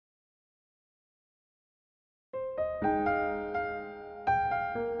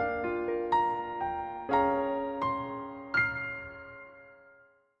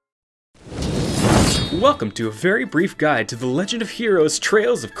Welcome to a very brief guide to The Legend of Heroes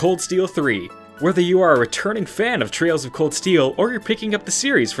Trails of Cold Steel 3. Whether you are a returning fan of Trails of Cold Steel or you're picking up the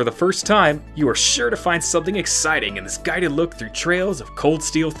series for the first time, you are sure to find something exciting in this guided look through Trails of Cold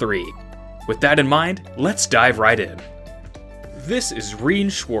Steel 3. With that in mind, let's dive right in. This is Rean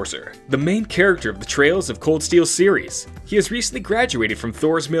Schwarzer, the main character of the Trails of Cold Steel series. He has recently graduated from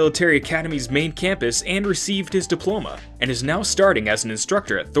Thor's Military Academy's main campus and received his diploma, and is now starting as an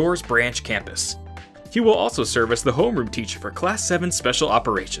instructor at Thor's branch campus. He will also serve as the homeroom teacher for Class 7 Special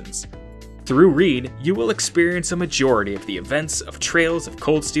Operations. Through Rean, you will experience a majority of the events of Trails of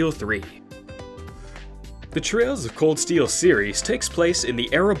Cold Steel 3. The Trails of Cold Steel series takes place in the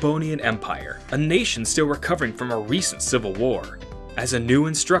Erebonian Empire, a nation still recovering from a recent civil war. As a new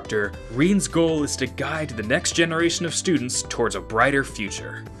instructor, Rean's goal is to guide the next generation of students towards a brighter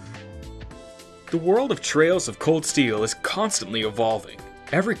future. The world of Trails of Cold Steel is constantly evolving.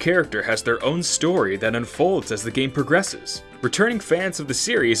 Every character has their own story that unfolds as the game progresses. Returning fans of the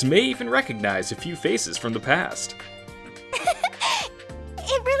series may even recognize a few faces from the past.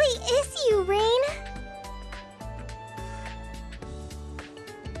 It really is you, Rean.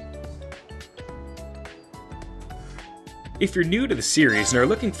 If you're new to the series and are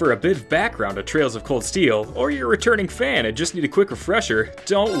looking for a bit of background on Trails of Cold Steel, or you're a returning fan and just need a quick refresher,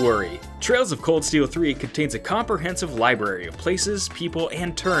 don't worry. Trails of Cold Steel 3 contains a comprehensive library of places, people,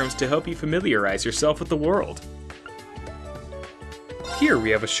 and terms to help you familiarize yourself with the world. Here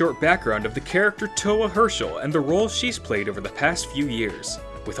we have a short background of the character Toa Herschel and the role she's played over the past few years.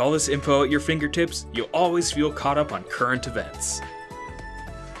 With all this info at your fingertips, you'll always feel caught up on current events.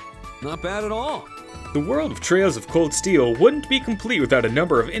 Not bad at all. The world of Trails of Cold Steel wouldn't be complete without a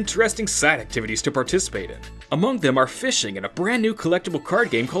number of interesting side activities to participate in. Among them are fishing and a brand new collectible card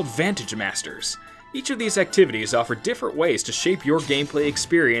game called Vantage Masters. Each of these activities offer different ways to shape your gameplay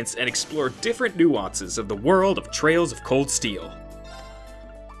experience and explore different nuances of the world of Trails of Cold Steel.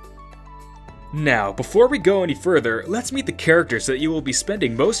 Now, before we go any further, let's meet the characters that you will be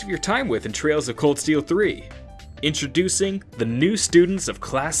spending most of your time with in Trails of Cold Steel 3. Introducing the new students of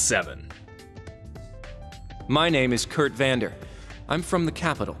Class 7. My name is Kurt Vander. I'm from the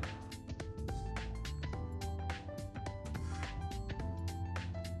capital.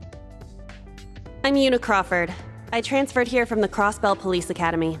 I'm Una Crawford. I transferred here from the Crossbell Police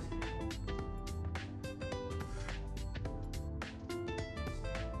Academy.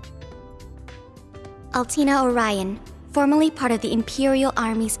 Altina Orion, formerly part of the Imperial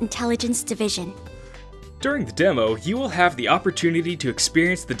Army's Intelligence Division. During the demo, you will have the opportunity to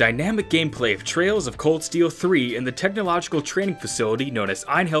experience the dynamic gameplay of Trails of Cold Steel 3 in the technological training facility known as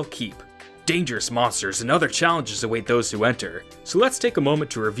Einhell Keep. Dangerous monsters and other challenges await those who enter, so let's take a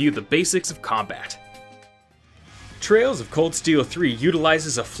moment to review the basics of combat. Trails of Cold Steel 3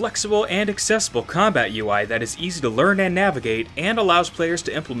 utilizes a flexible and accessible combat UI that is easy to learn and navigate, and allows players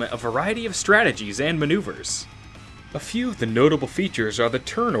to implement a variety of strategies and maneuvers. A few of the notable features are the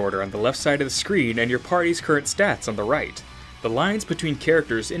turn order on the left side of the screen and your party's current stats on the right. The lines between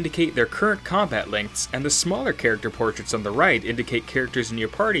characters indicate their current combat lengths, and the smaller character portraits on the right indicate characters in your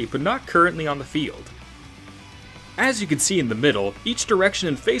party but not currently on the field. As you can see in the middle, each direction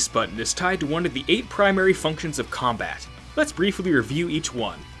and face button is tied to one of the 8 primary functions of combat. Let's briefly review each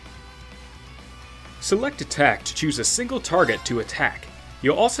one. Select Attack to choose a single target to attack.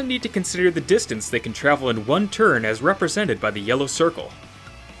 You'll also need to consider the distance they can travel in one turn as represented by the yellow circle.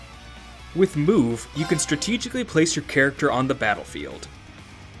 With Move, you can strategically place your character on the battlefield.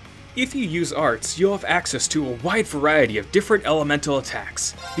 If you use arts, you'll have access to a wide variety of different elemental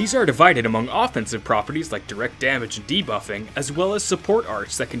attacks. These are divided among offensive properties like direct damage and debuffing, as well as support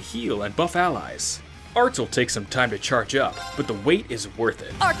arts that can heal and buff allies. Arts will take some time to charge up, but the wait is worth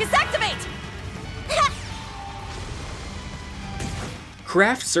it. Arcus activate!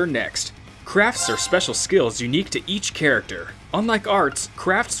 Crafts are next. Crafts are special skills unique to each character. Unlike arts,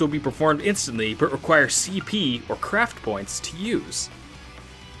 crafts will be performed instantly but require CP or craft points to use.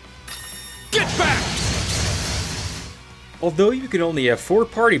 Get back! Although you can only have 4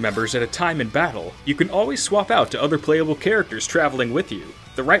 party members at a time in battle, you can always swap out to other playable characters traveling with you.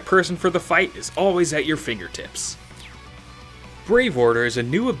 The right person for the fight is always at your fingertips. Brave Order is a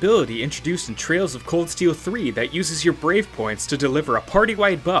new ability introduced in Trails of Cold Steel 3 that uses your Brave points to deliver a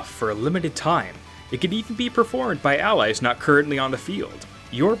party-wide buff for a limited time. It can even be performed by allies not currently on the field.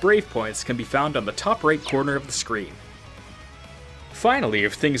 Your Brave points can be found on the top right corner of the screen. Finally,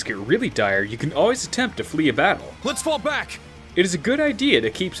 if things get really dire, you can always attempt to flee a battle. Let's fall back! It is a good idea to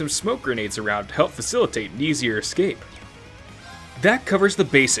keep some smoke grenades around to help facilitate an easier escape. That covers the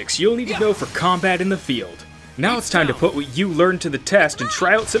basics you'll need to know for combat in the field. Now it's time to put what you learned to the test and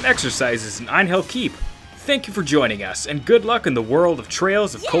try out some exercises in Einhell Keep. Thank you for joining us, and good luck in the world of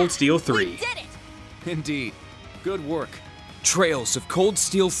Trails of Cold Steel 3. We did it! Indeed. Good work. Trails of Cold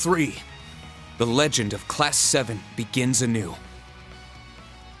Steel 3. The legend of Class 7 begins anew.